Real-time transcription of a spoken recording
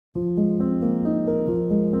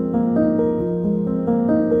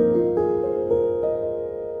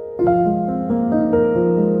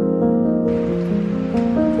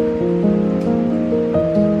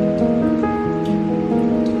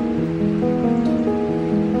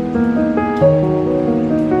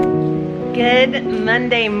Good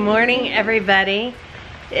Monday morning, everybody.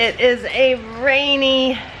 It is a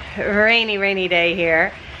rainy day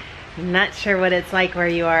here. I'm not sure what it's like where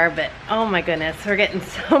you are, but oh my goodness, we're getting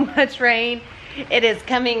so much rain. It is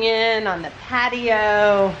coming in on the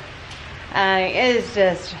patio. It is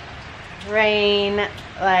just rain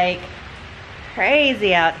like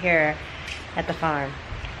crazy out here at the farm.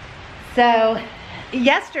 So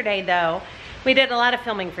yesterday though, we did a lot of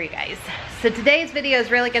filming for you guys. So today's video is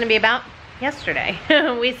really going to be about yesterday.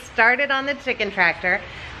 We started on the chicken tractor.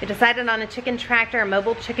 We decided on a chicken tractor, a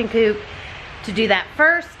mobile chicken coop, to do that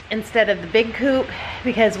first instead of the big coop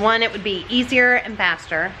because one, it would be easier and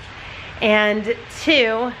faster, and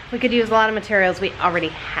two, we could use a lot of materials we already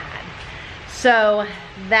had. So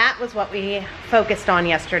that was what we focused on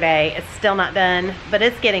yesterday. It's still not done, but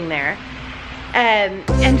it's getting there. And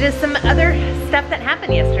just some other stuff that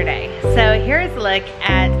happened yesterday. So here's a look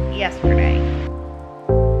at yesterday.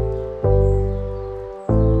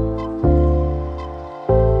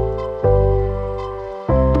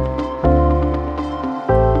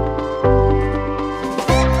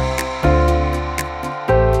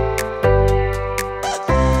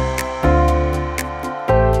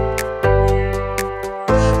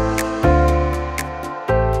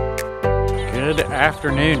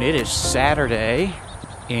 Afternoon. It is Saturday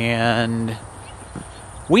and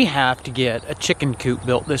we have to get a chicken coop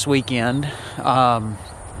built this weekend. I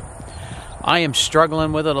am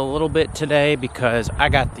struggling with it a little bit today because I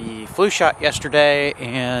got the flu shot yesterday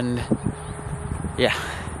and yeah,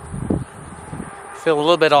 feel a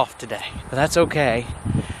little bit off today, but that's okay.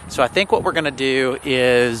 So I think what we're gonna do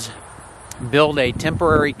is build a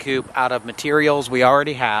temporary coop out of materials we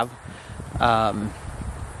already have,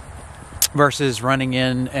 versus running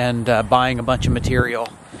in and buying a bunch of material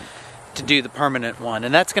to do the permanent one.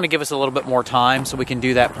 And that's going to give us a little bit more time so we can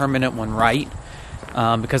do that permanent one right,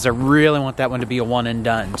 because I really want that one to be a one and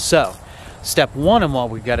done. So step one in what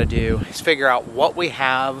we've got to do is figure out what we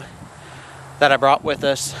have that I brought with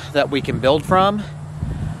us that we can build from.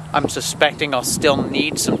 I'm suspecting I'll still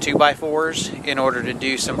need some 2x4s in order to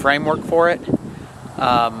do some framework for it.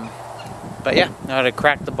 But yeah, I got to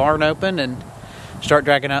crack the barn open and start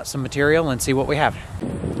dragging out some material and see what we have.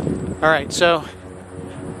 All right, so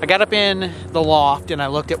I got up in the loft and I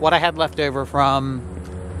looked at what I had left over from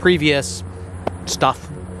previous stuff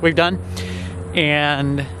we've done,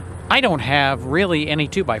 and I don't have really any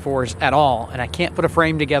 2x4s at all, and I can't put a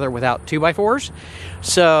frame together without 2x4s.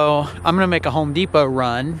 So I'm gonna make a Home Depot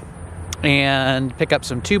run and pick up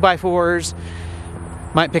some 2x4s.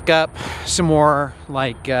 Might pick up some more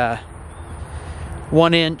like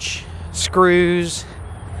 1-inch screws,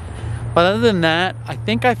 but other than that, I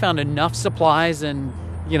think I found enough supplies, and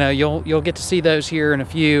you know, you'll get to see those here in a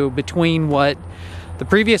few, between what the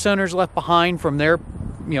previous owners left behind from their,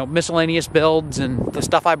 you know, miscellaneous builds and the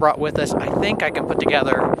stuff I brought with us. I think I can put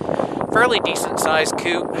together a fairly decent sized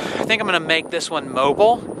coop. I think I'm going to make this one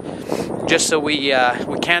mobile just so we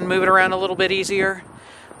can move it around a little bit easier,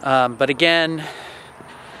 but again,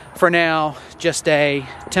 for now, just a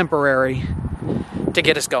temporary to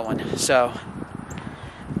get us going. So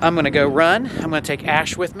I'm gonna go run. I'm gonna take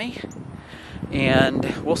Ash with me, and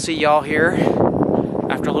we'll see y'all here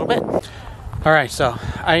after a little bit. All right, so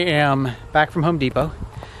I am back from Home Depot.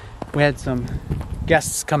 We had some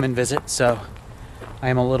guests come and visit, so I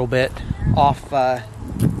am a little bit off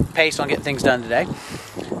pace on getting things done today.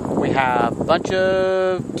 We have a bunch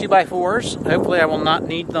of 2x4s. Hopefully I will not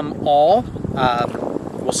need them all.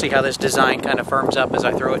 We'll see how this design kind of firms up as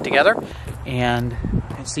I throw it together. And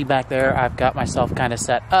you can see back there, I've got myself kind of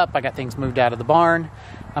set up. I got things moved out of the barn.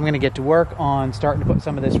 I'm going to get to work on starting to put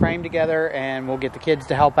some of this frame together, and we'll get the kids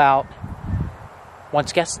to help out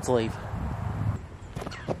once guests leave.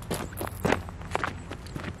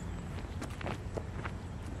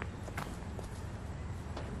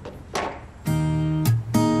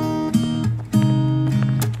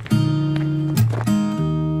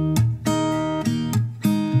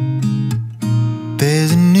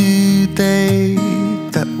 There's a new day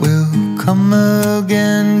that will come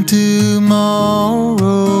again tomorrow.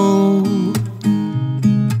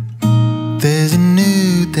 There's a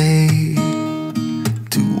new day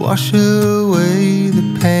to wash away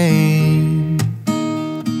the pain.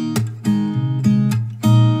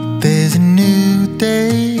 There's a new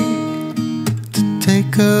day to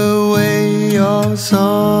take away your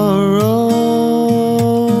sorrow,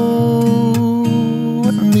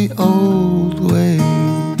 and the old ways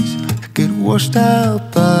get washed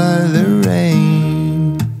out by the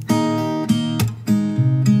rain.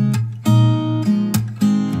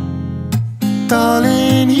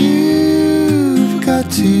 Darling, you've got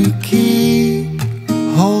to keep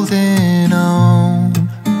holding on.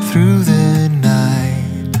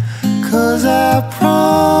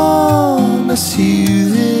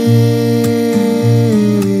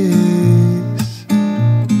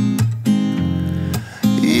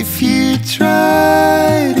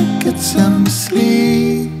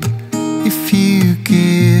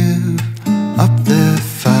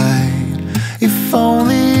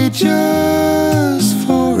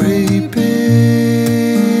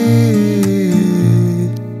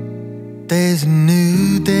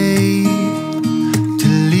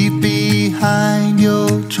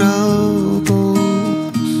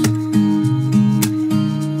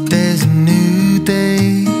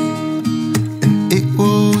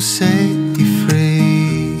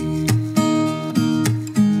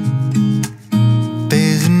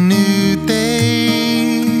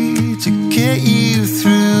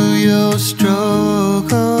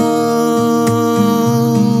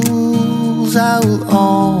 will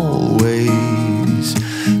always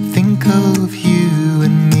think of you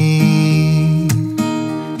and me.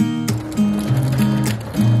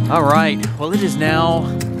 All right, well, it is now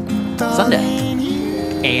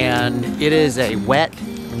Sunday, and it is a wet,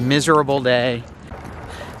 miserable day.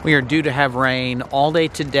 We are due to have rain all day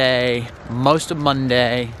today, most of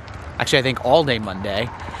Monday, actually I think all day Monday,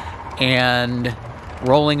 and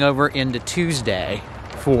rolling over into Tuesday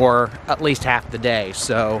for at least half the day.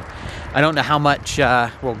 So I don't know how much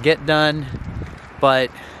we'll get done,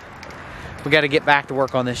 but we got to get back to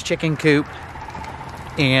work on this chicken coop,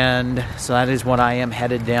 and so that is what I am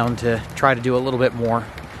headed down to try to do a little bit more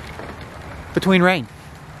between rain.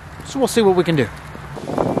 So we'll see what we can do.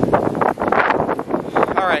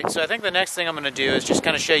 Alright, so I think the next thing I'm going to do is just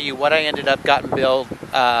kind of show you what I ended up getting built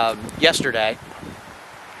yesterday.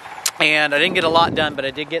 And I didn't get a lot done, but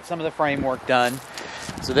I did get some of the framework done.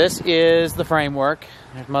 So this is the framework.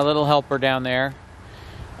 There's my little helper down there.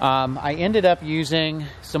 I ended up using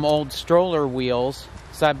some old stroller wheels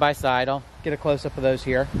side by side. I'll get a close-up of those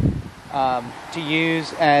here. To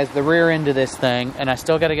use as the rear end of this thing. And I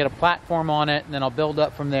still got to get a platform on it, and then I'll build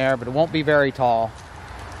up from there, but it won't be very tall.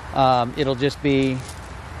 It'll just be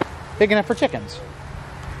big enough for chickens.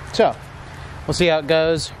 So, we'll see how it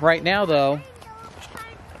goes. Right now, though,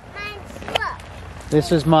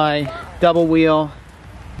 this is my double wheel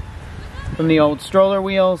from the old stroller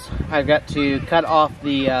wheels. I've got to cut off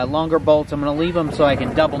the longer bolts. I'm going to leave them so I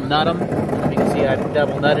can double nut them. You can see I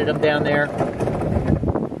double nutted them down there.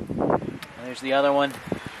 There's the other one.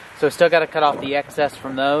 So still got to cut off the excess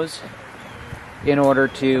from those in order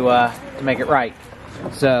to make it right.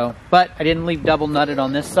 So, but I didn't leave double nutted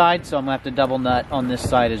on this side, so I'm going to have to double nut on this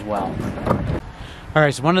side as well.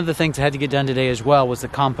 Alright, so one of the things I had to get done today as well was the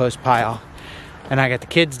compost pile. And I got the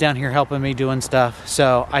kids down here helping me doing stuff,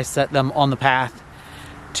 so I set them on the path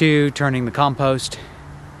to turning the compost.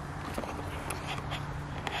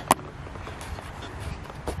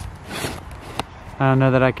 I don't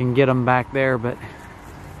know that I can get them back there, but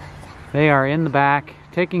they are in the back,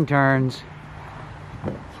 taking turns,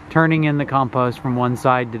 turning in the compost from one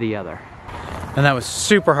side to the other. And that was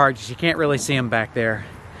super hard because you can't really see them back there.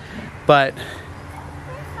 But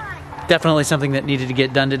definitely something that needed to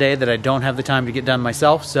get done today that I don't have the time to get done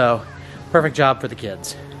myself, so perfect job for the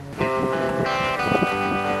kids.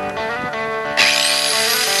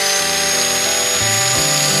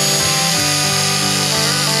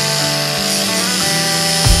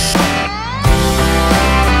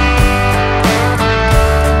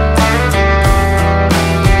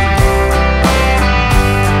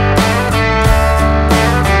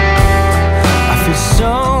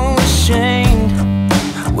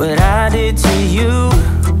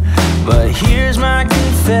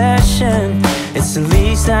 It's the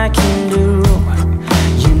least I can do.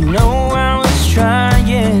 You know I was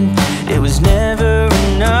trying, it was never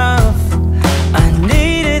enough. I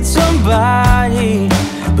needed somebody,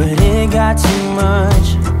 but it got too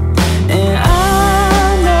much. And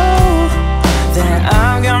I know that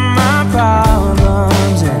I've got my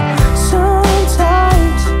problems, and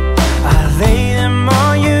sometimes I lay them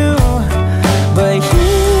on you. But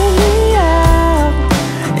hear me out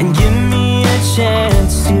and give me a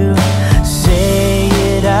chance to say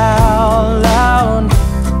it out loud.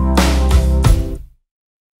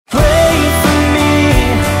 Pray for me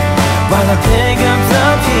while I pick up the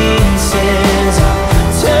pieces,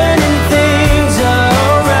 turning things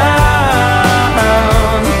around.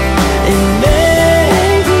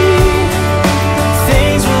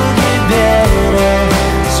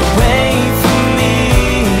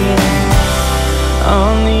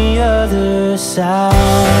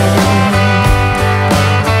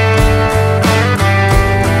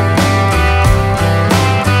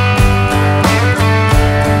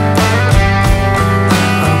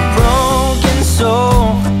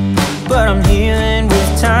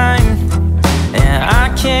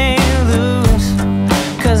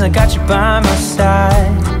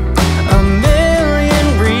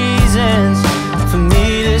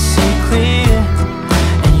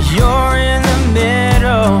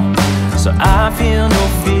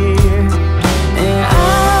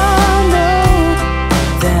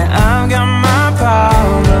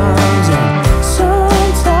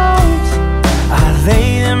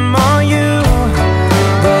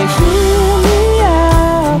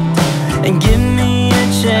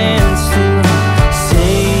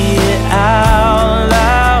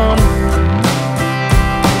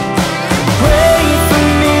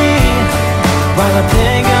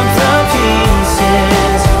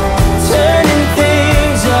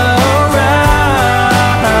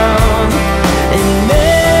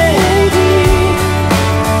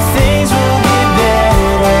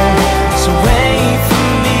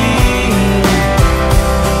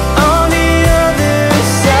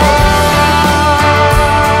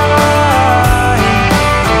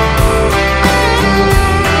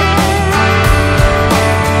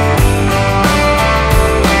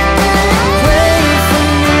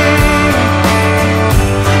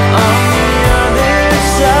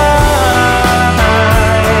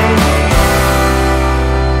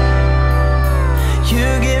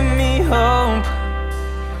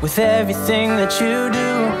 with everything that you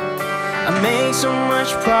do. I make so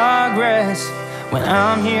much progress when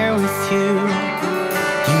I'm here with you.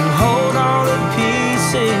 You hold all the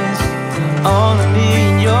pieces, all of me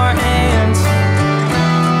in your hands.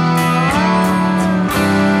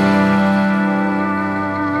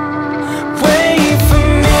 Wait for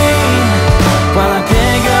me while I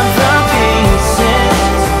pick up the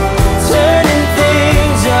pieces, turning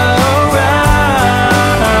things around.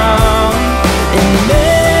 And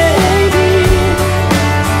maybe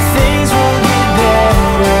things will get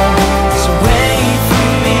better, so wait for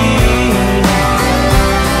me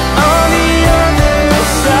on the other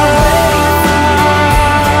side.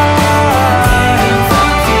 Wait for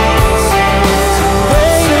me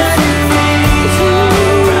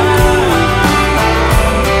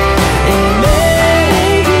and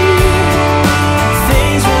maybe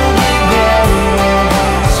things will get better,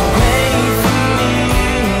 so wait for me.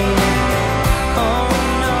 Oh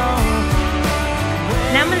no.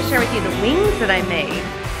 Now I'm going to share with you the wings that I made.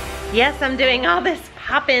 Yes, I'm doing all this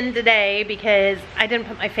popping today because I didn't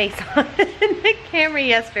put my face on the camera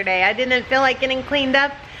yesterday. I didn't feel like getting cleaned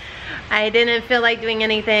up. I didn't feel like doing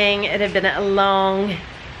anything. It had been a long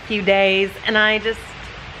few days and I just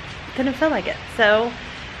didn't feel like it. So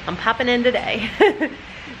I'm popping in today.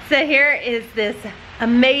 So here is this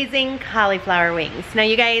amazing cauliflower wings. Now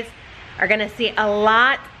you guys are gonna see a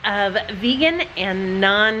lot of vegan and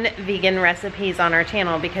non-vegan recipes on our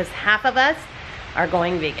channel because half of us are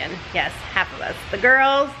going vegan. Yes, half of us. The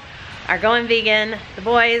girls are going vegan, the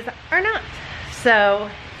boys are not. So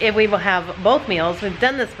if we will have both meals, we've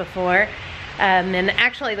done this before, and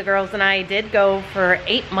actually the girls and I did go for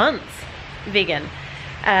 8 months vegan.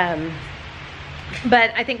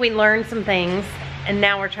 But I think we learned some things and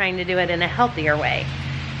now we're trying to do it in a healthier way.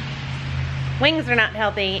 Wings are not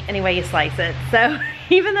healthy any way you slice it. So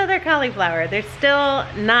even though they're cauliflower, they're still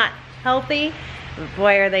not healthy.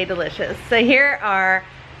 Boy, are they delicious. So here are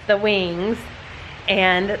the wings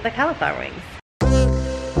and the cauliflower wings.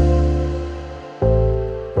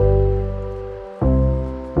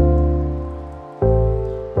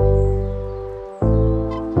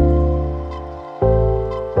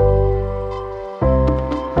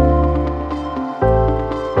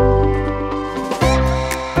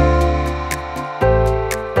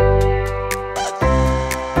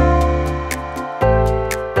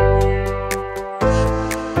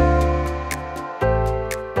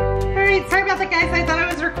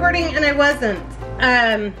 And I wasn't.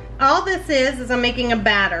 All this is I'm making a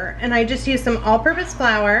batter, and I just use some all-purpose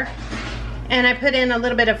flour, and I put in a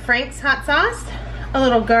little bit of Frank's hot sauce, a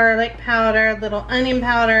little garlic powder, a little onion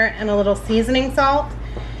powder, and a little seasoning salt,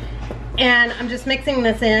 and I'm just mixing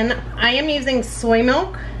this in. I am using soy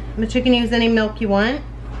milk, but you can use any milk you want.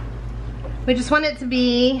 We just want it to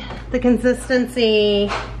be the consistency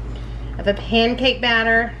of a pancake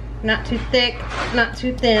batter, not too thick, not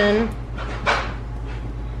too thin.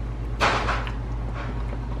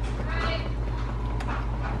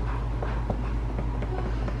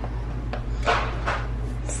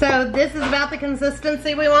 So this is about the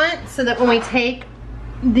consistency we want, so that when we take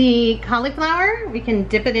the cauliflower, we can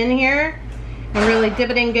dip it in here and really dip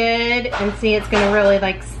it in good and see it's gonna really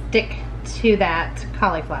like stick to that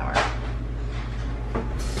cauliflower.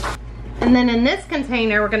 And then in this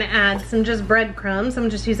container, we're gonna add some just breadcrumbs. I'm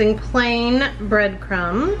just using plain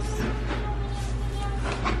breadcrumbs.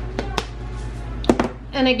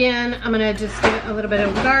 And again, I'm gonna just do a little bit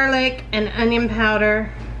of garlic and onion powder.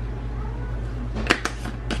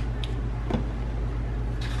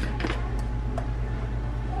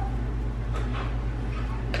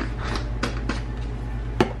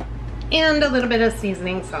 And a little bit of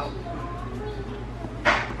seasoning salt.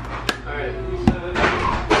 Alright,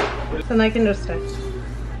 So I can just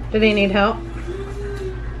do they need help?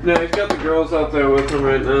 no, he's got the girls out there with him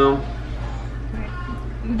right now.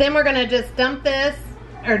 Then we're gonna just dump this,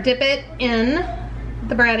 or dip it in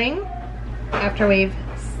the breading after we've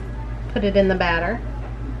put it in the batter.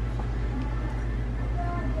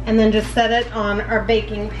 And then just set it on our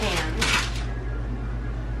baking pan.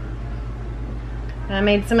 I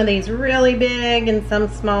made some of these really big and some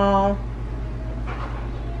small.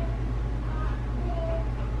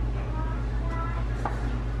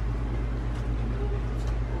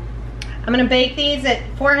 I'm gonna bake these at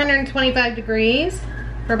 425 degrees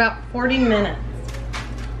for about 40 minutes.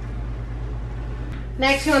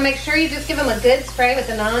 Next, you wanna make sure you just give them a good spray with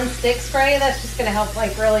a non-stick spray. That's just gonna help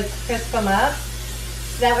like really crisp them up.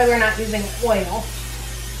 That way we're not using oil.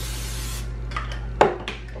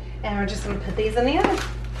 And we're just gonna put these in the oven.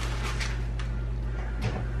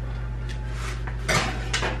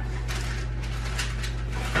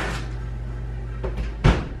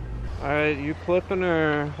 Alright, you clipping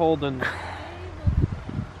or holding? You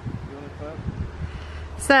wanna clip?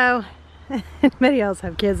 So, anybody else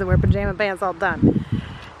have kids that wear pajama pants all the time?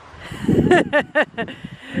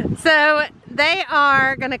 So they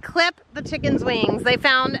are gonna clip the chicken's wings. They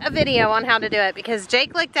found a video on how to do it because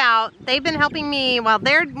Jake looked out. They've been helping me while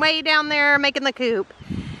they're way down there making the coop.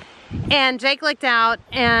 And Jake looked out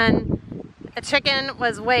and a chicken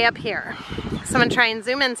was way up here. So I'm gonna try and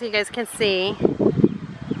zoom in so you guys can see.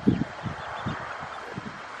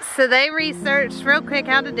 So they researched real quick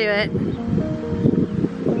how to do it.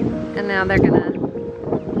 And now they're gonna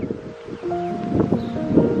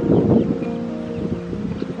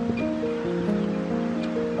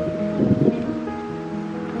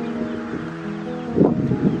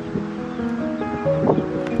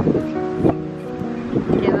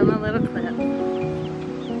give them a little clip.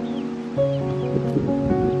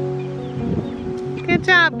 Good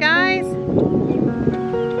job, guys.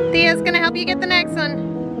 Thea's gonna help you get the next one.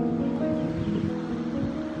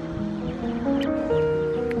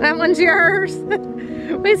 That one's yours.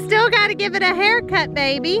 We still gotta give it a haircut,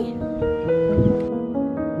 baby.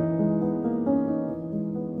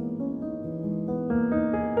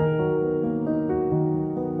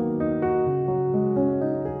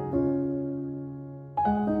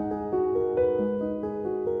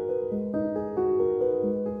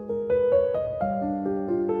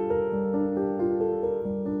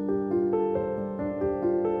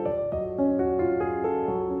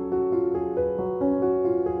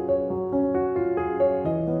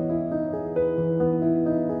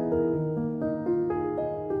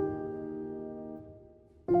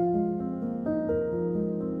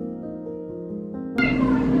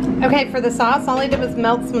 Okay, for the sauce, all I did was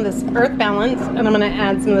melt some of this Earth Balance, and I'm gonna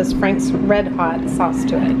add some of this Frank's Red Hot sauce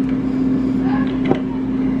to it.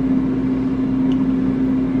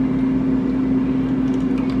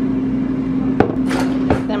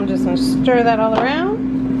 Then I'm just gonna stir that all around.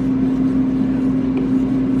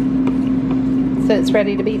 So it's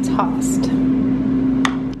ready to be tossed.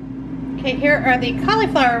 Okay, here are the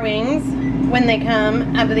cauliflower wings when they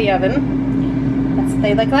come out of the oven. That's what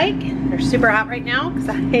they look like. They're super hot right now because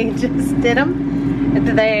I just did them.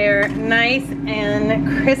 They're nice and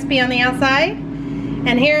crispy on the outside.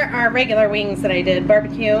 And here are regular wings that I did,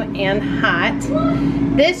 barbecue and hot.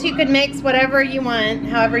 This you could mix whatever you want,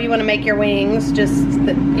 however you want to make your wings. Just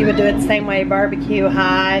you would do it the same way, barbecue,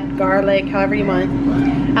 hot, garlic, however you want.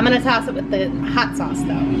 I'm gonna toss it with the hot sauce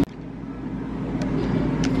though.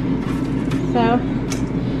 So.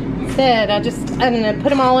 I'm gonna put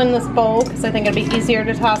them all in this bowl because I think it'll be easier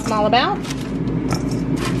to toss them all about.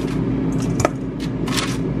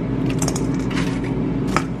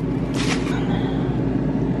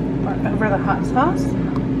 Pour over the hot sauce.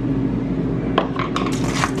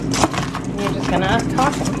 And you're just gonna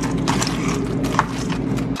toss them.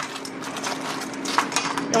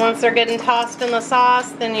 And once they're getting tossed in the sauce,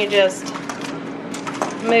 then you just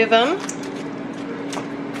move them.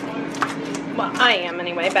 Well, I am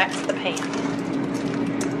anyway, back to the pan.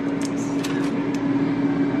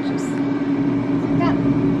 Just like that.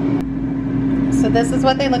 So this is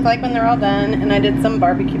what they look like when they're all done, and I did some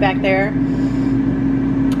barbecue back there.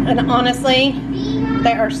 And honestly,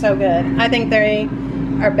 they are so good. I think they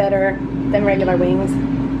are better than regular wings.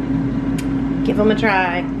 Give them a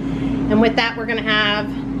try. And with that, we're gonna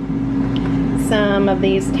have some of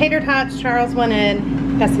these tater tots Charles wanted.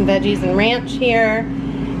 Got some veggies and ranch here.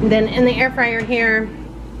 And then in the air fryer here,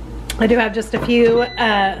 I do have just a few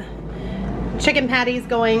chicken patties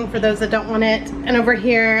going for those that don't want it. And over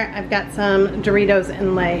here, I've got some Doritos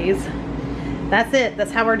and Lay's. That's it.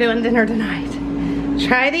 That's how we're doing dinner tonight.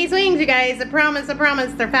 Try these wings, you guys. I promise,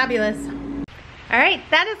 they're fabulous. All right,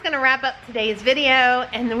 that is gonna wrap up today's video,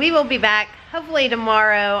 and we will be back hopefully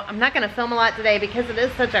tomorrow. I'm not gonna film a lot today because it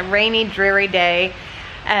is such a rainy, dreary day.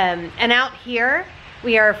 And out here,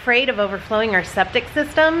 we are afraid of overflowing our septic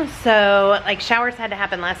system. So like showers had to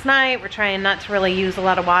happen last night. We're trying not to really use a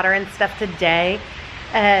lot of water and stuff today.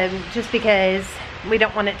 Just because we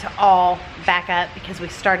don't want it to all back up because we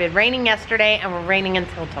started raining yesterday and we're raining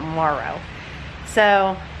until tomorrow.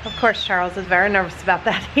 So of course Charles is very nervous about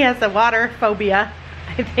that. He has a water phobia,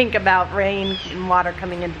 I think, about rain and water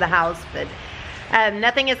coming into the house. But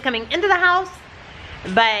nothing is coming into the house,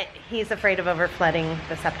 but he's afraid of overflooding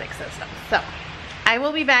the septic system. So I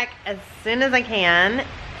will be back as soon as I can,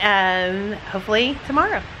 hopefully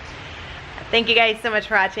tomorrow. Thank you guys so much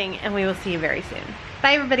for watching, and we will see you very soon.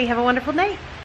 Bye everybody, have a wonderful night.